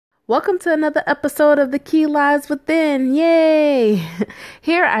Welcome to another episode of The Key Lies Within. Yay!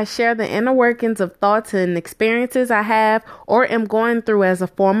 Here I share the inner workings of thoughts and experiences I have or am going through as a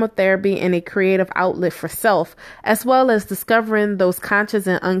form of therapy and a creative outlet for self, as well as discovering those conscious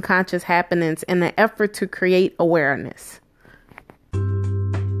and unconscious happenings in an effort to create awareness.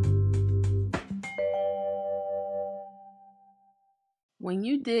 When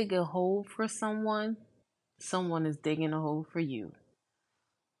you dig a hole for someone, someone is digging a hole for you.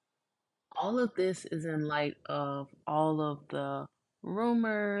 All of this is in light of all of the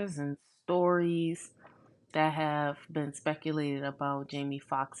rumors and stories that have been speculated about Jamie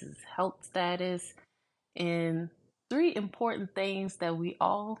Foxx's health status, and three important things that we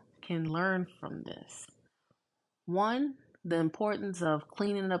all can learn from this. One, the importance of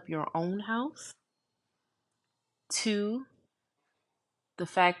cleaning up your own house. Two, the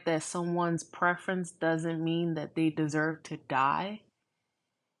fact that someone's preference doesn't mean that they deserve to die.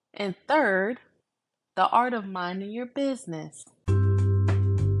 And third, the art of minding your business.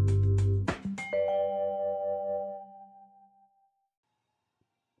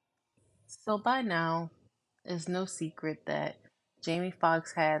 So by now, it's no secret that Jamie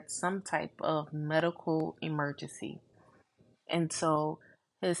Foxx had some type of medical emergency. And so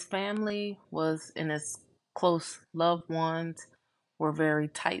his family was and his close loved ones were very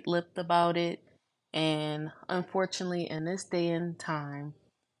tight-lipped about it. And unfortunately, in this day and time,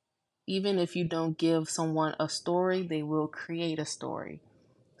 even if you don't give someone a story, they will create a story.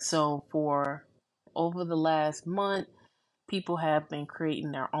 So for over the last month, people have been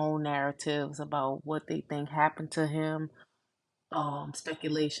creating their own narratives about what they think happened to him,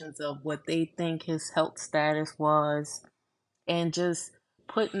 speculations of what they think his health status was, and just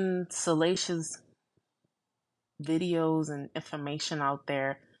putting salacious videos and information out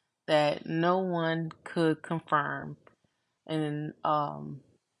there that no one could confirm. And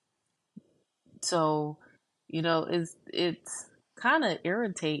so, it's kind of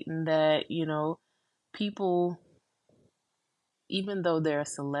irritating that, people, even though they're a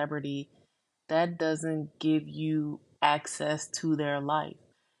celebrity, that doesn't give you access to their life.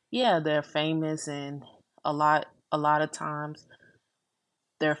 Yeah, they're famous, and a lot of times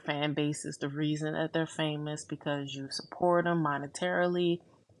their fan base is the reason that they're famous because you support them monetarily,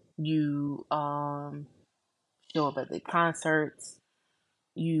 you show up at the concerts,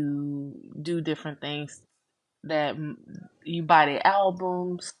 you do different things that you buy their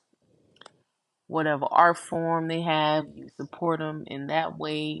albums, whatever art form they have, you support them in that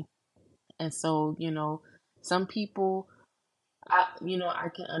way. And so, some people, I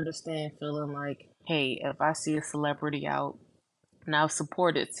can understand feeling like, hey, if I see a celebrity out and I've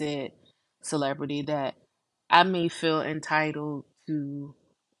supported said celebrity, that I may feel entitled to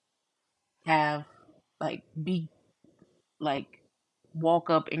have, like, be like, walk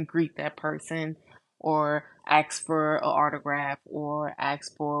up and greet that person or ask for an autograph or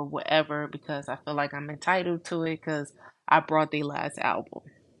ask for whatever because I feel like I'm entitled to it because I brought their last album.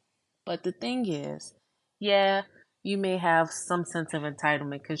 But the thing is, yeah, you may have some sense of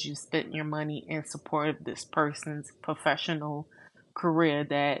entitlement because you spent your money in support of this person's professional career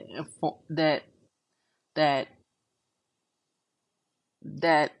that that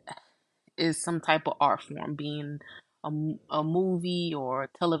that is some type of art form, being a movie or a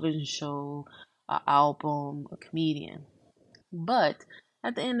television show, an album, a comedian. But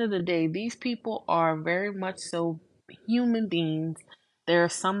at the end of the day, these people are very much so human beings. They're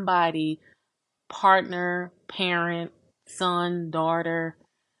somebody, partner, parent, son, daughter,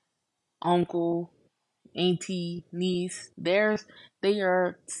 uncle, auntie, niece. They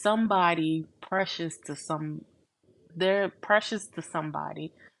are somebody precious to some. They're precious to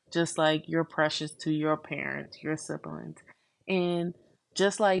somebody, just like you're precious to your parents, your siblings, and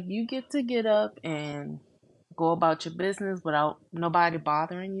just like you get up and go about your business without nobody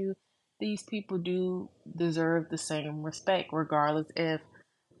bothering you. These people do deserve the same respect, regardless if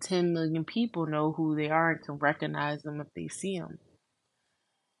 10 million people know who they are and can recognize them if they see them.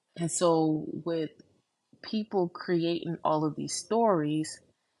 And so, with people creating all of these stories,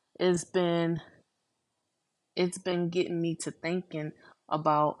 it's been it's been getting me to thinking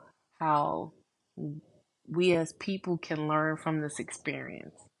about how we as people can learn from this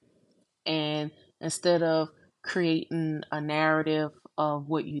experience. And instead of creating a narrative of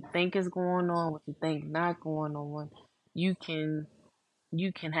what you think is going on, what you think not going on, you can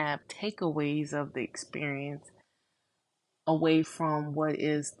you can have takeaways of the experience away from what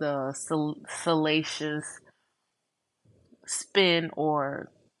is the salacious spin or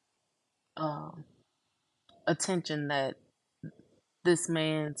um, attention that this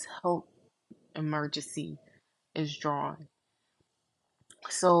man's health emergency is drawing.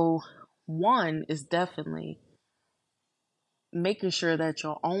 So, one is definitely making sure that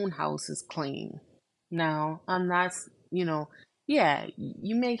your own house is clean. Now, I'm not, you know, yeah,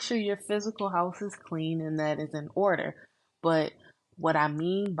 you make sure your physical house is clean and that is in order. But what I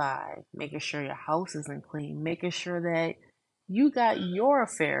mean by making sure your house isn't clean, making sure that you got your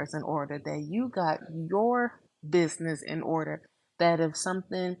affairs in order, that you got your business in order, that if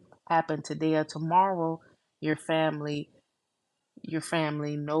something happened today or tomorrow, your family your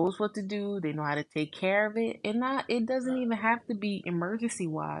family knows what to do, they know how to take care of it, and not it doesn't even have to be emergency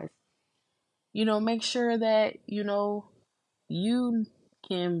wise. Make sure that you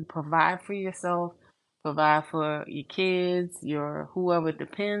can provide for yourself, provide for your kids, your whoever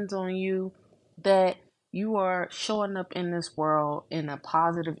depends on you, that you are showing up in this world in a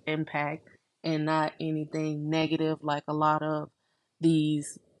positive impact and not anything negative like a lot of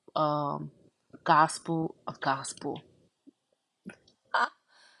these um gospel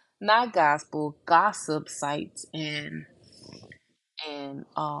not gospel, gossip sites and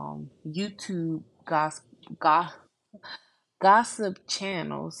YouTube gossip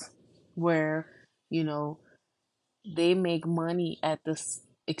channels where you know they make money at the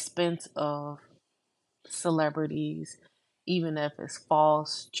expense of celebrities, even if it's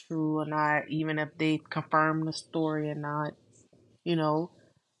false, true or not, even if they confirm the story or not. You know,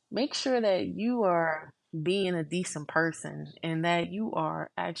 make sure that you are being a decent person and that you are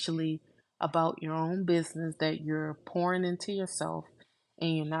actually about your own business, that you're pouring into yourself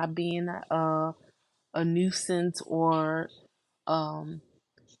and you're not being a nuisance or um,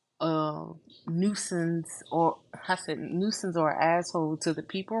 a nuisance or I said nuisance or asshole to the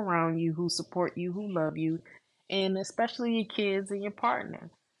people around you who support you, who love you, and especially your kids and your partner.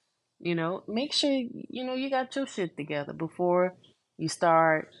 Make sure you got your shit together before you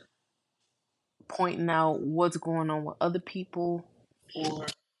start pointing out what's going on with other people or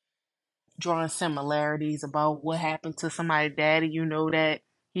drawing similarities about what happened to somebody's daddy. You know that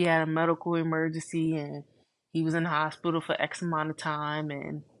he had a medical emergency and he was in the hospital for X amount of time,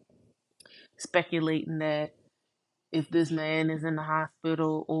 and speculating that if this man is in the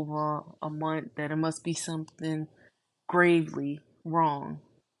hospital over a month, that it must be something gravely wrong.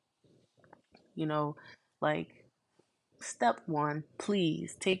 You know, like step one,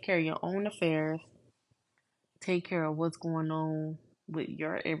 please take care of your own affairs, take care of what's going on with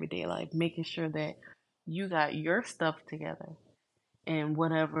your everyday life, making sure that you got your stuff together and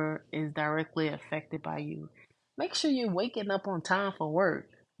whatever is directly affected by you. Make sure you're waking up on time for work.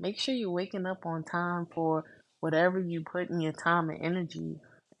 Make sure you're waking up on time for whatever you put in your time and energy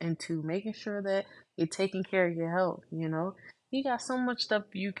into, making sure that you're taking care of your health. You got so much stuff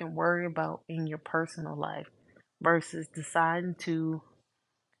you can worry about in your personal life versus deciding to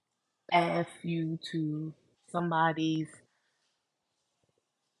ask you to somebody's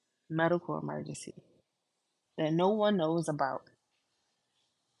medical emergency that no one knows about,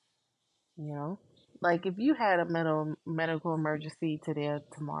 you know? Like if you had a medical emergency today or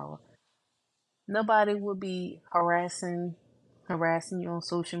tomorrow, nobody would be harassing you on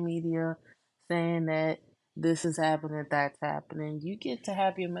social media saying that this is happening, that's happening. You get to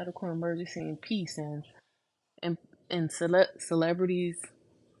have your medical emergency in peace, and celebrities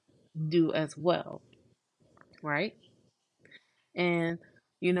do as well, right? And,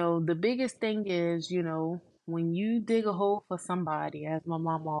 the biggest thing is, when you dig a hole for somebody, as my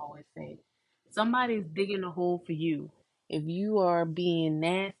mom always say, somebody's digging a hole for you. If you are being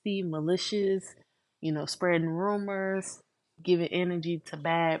nasty, malicious, spreading rumors, giving energy to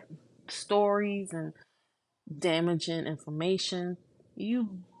bad stories and damaging information,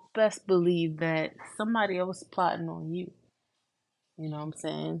 you best believe that somebody else is plotting on you. You know what I'm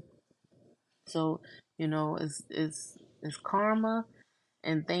saying? So, it's karma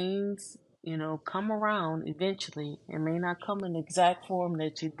and things, come around eventually. It may not come in the exact form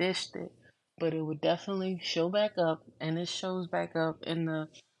that you dished it, but it would definitely show back up, and it shows back up in the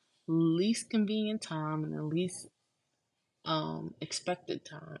least convenient time and the least expected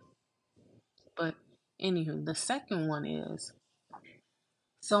time. But anywho, the second one is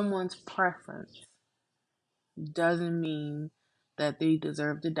someone's preference doesn't mean that they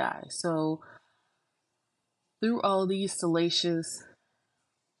deserve to die. So through all these salacious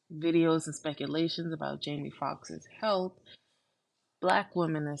videos and speculations about Jamie Foxx's health, Black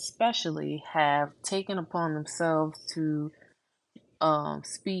women especially have taken upon themselves to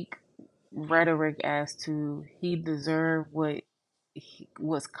speak rhetoric as to he deserved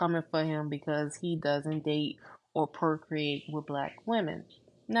was coming for him because he doesn't date or procreate with Black women.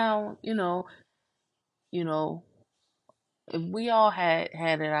 Now, you know, if we all had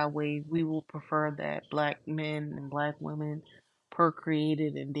it our way, we will prefer that Black men and Black women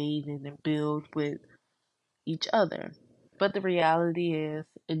procreated and dated and build with each other. But the reality is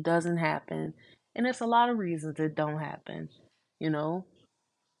it doesn't happen, and there's a lot of reasons it don't happen. You know,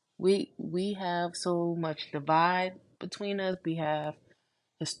 we have so much divide between us. We have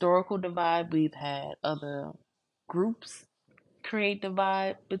historical divide. We've had other groups create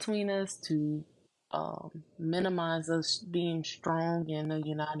divide between us to minimize us being strong in a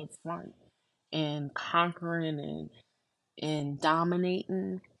united front and conquering and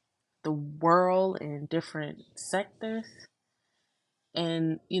dominating the world in different sectors.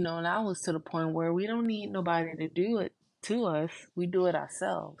 And and I was to the point where we don't need nobody to do it to us. We do it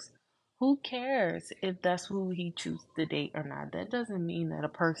ourselves. Who cares if that's who he chooses to date or not? That doesn't mean that a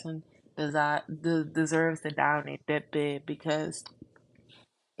person deserves to dominate that bed because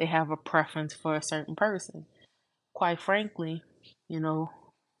they have a preference for a certain person. Quite frankly, you know,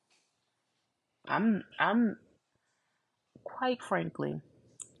 I'm quite frankly,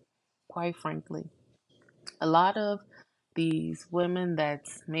 quite frankly, a lot of these women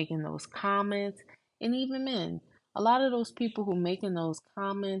that's making those comments, and even men, a lot of those people who making those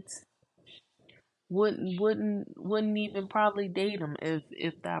comments wouldn't even probably date him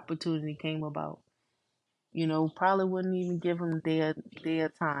if the opportunity came about. Probably wouldn't even give him their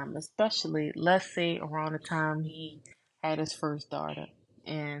time, especially let's say around the time he had his first daughter.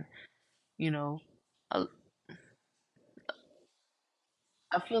 And you know, I,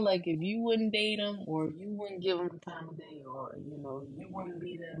 I feel like if you wouldn't date him, or you wouldn't give him the time of day, or you wouldn't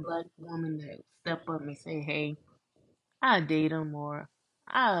be that black woman that step up and say, "Hey, I date him," or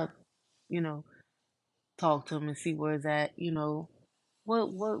I, you know, talk to him and see where it's at.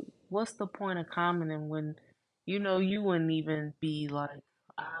 What's the point of commenting when you wouldn't even be like,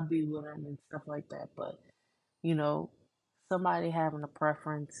 "I'll be with him" and stuff like that. But you know, somebody having a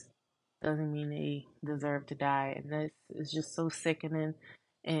preference doesn't mean they deserve to die. And this is just so sickening.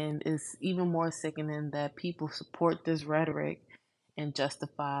 And it's even more sickening that people support this rhetoric and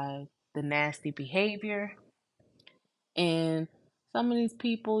justify the nasty behavior. And some of these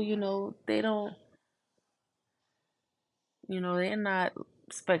people, they don't, they're not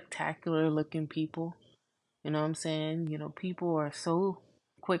spectacular looking people. You know what I'm saying? People are so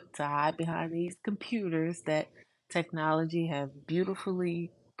quick to hide behind these computers that technology have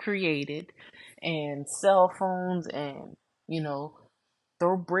beautifully created, and cell phones, and you know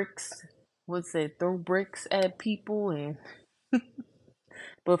throw bricks throw bricks at people, and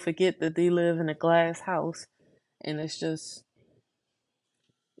but forget that they live in a glass house. And it's just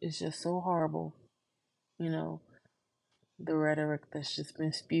so horrible, you know the rhetoric that's just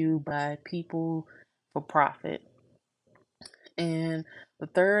been spewed by people for profit. And the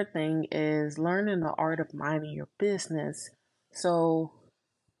third thing is learning the art of minding your business. So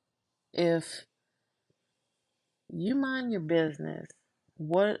if you mind your business,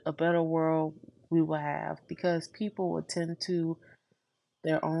 what a better world we will have, because people will tend to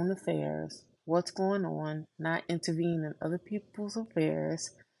their own affairs, what's going on, not intervene in other people's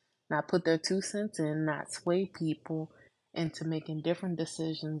affairs, not put their 2 cents in, not sway people into making different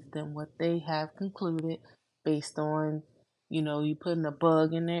decisions than what they have concluded based on, you putting a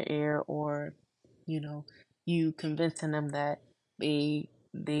bug in their ear, or, you know, you convincing them that they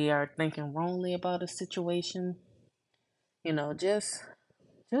are thinking wrongly about a situation.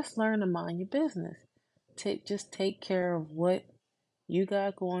 Just learn to mind your business. Take care of what you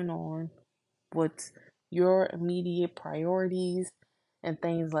got going on, what's your immediate priorities and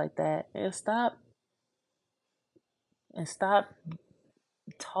things like that. And stop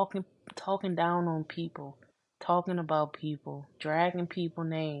talking talking down on people, talking about people, dragging people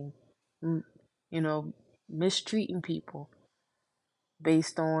name, m- you know, mistreating people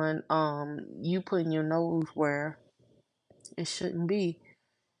based on you putting your nose where it shouldn't be.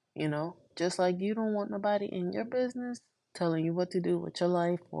 Just like you don't want nobody in your business telling you what to do with your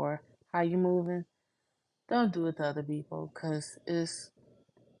life or how you moving. Don't do it to other people, because it's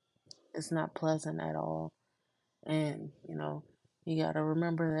not pleasant at all. And you got to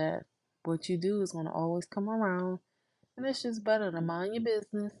remember that what you do is going to always come around, and it's just better to mind your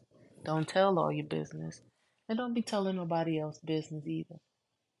business. Don't tell all your business, and don't be telling nobody else business either.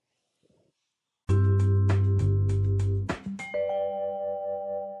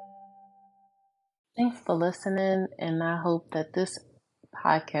 Thanks for listening, and I hope that this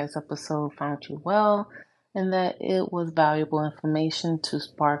podcast episode found you well, and that it was valuable information to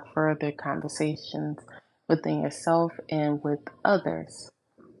spark further conversations within yourself and with others.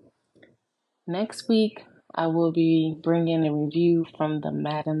 Next week, I will be bringing a review from the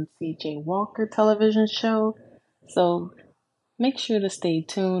Madam C.J. Walker television show, so make sure to stay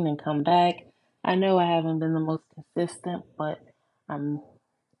tuned and come back. I know I haven't been the most consistent, but I'm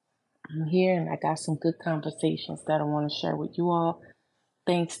I'm here and I got some good conversations that I want to share with you all.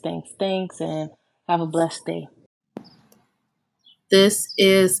 Thanks, and have a blessed day. This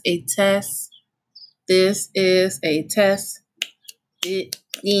is a test. This is a test. Eh,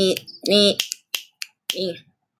 eh, eh, eh.